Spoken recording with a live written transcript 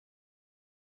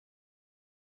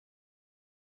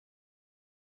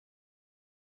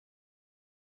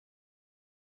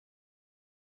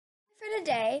For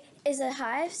today is a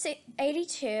high of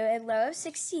 82, a low of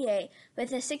 68,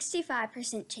 with a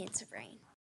 65% chance of rain.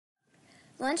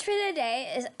 Lunch for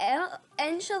today is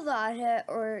enchilada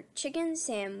or chicken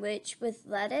sandwich with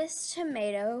lettuce,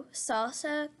 tomato,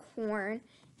 salsa, corn,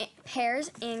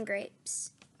 pears, and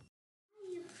grapes.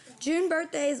 June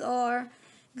birthdays are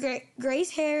Grace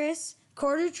Harris,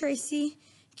 Carter Tracy,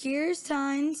 Kyrus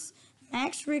Tynes,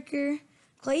 Max Ricker,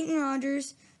 Clayton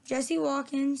Rogers, Jesse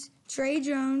Watkins, Trey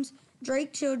Jones,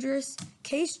 Drake Childress,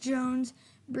 Case Jones,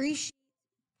 Bree Sheets,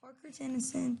 Parker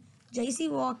Tennyson, J.C.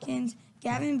 Watkins,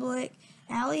 Gavin Blick,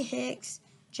 Allie Hicks,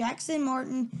 Jackson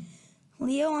Martin,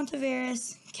 Leo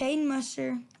Ontiveros, Caden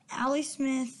Musher, Allie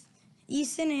Smith,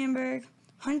 Easton Amberg,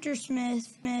 Hunter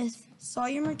Smith,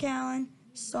 Sawyer McCallan,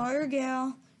 Sawyer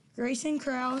Gale, Grayson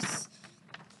Krause,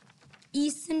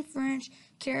 Easton French,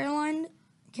 Caroline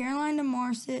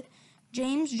DeMarcet,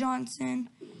 James Johnson,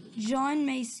 John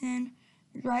Mason,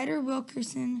 Ryder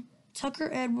Wilkerson, Tucker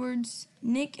Edwards,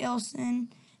 Nick Elson,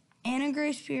 Anna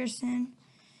Grace Pearson,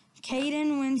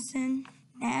 Caden Winson,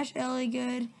 Nash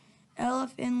Elligood, Ella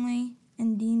Finley,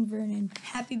 and Dean Vernon.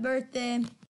 Happy birthday.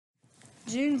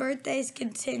 June birthdays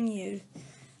continued.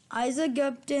 Isa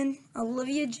Gupton,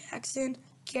 Olivia Jackson,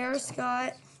 Kara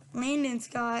Scott, Landon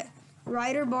Scott,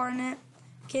 Ryder Barnett,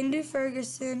 Kendu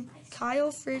Ferguson, Kyle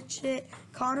Fritchett,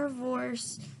 Connor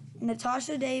Vorse,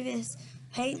 Natasha Davis,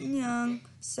 Peyton Young,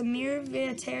 Samir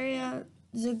Vitaria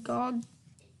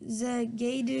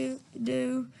Zagadu,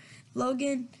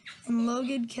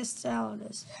 Logan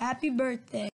Castelladas. Happy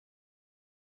birthday.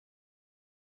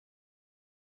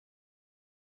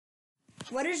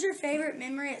 What is your favorite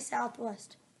memory at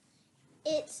Southwest?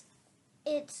 It's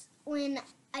when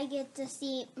I get to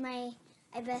see my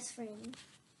best friend.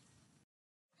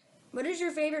 What is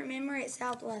your favorite memory at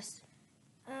Southwest?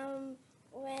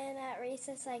 When at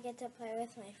recess I get to play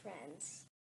with my friends.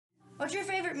 What's your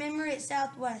favorite memory at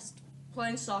Southwest?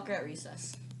 Playing soccer at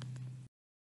recess.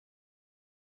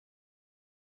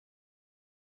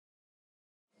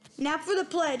 Now for the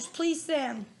pledge, please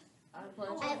stand. I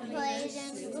pledge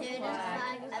allegiance to the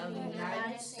flag of the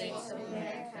United States of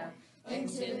America and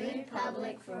to the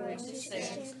republic for which it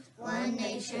stands, one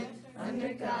nation,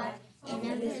 under God,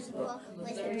 indivisible,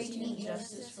 with liberty and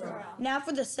justice for all. Now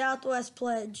for the Southwest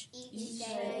pledge. Each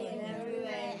day in every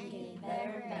way, getting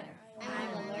better and better. I'm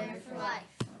a learner for life.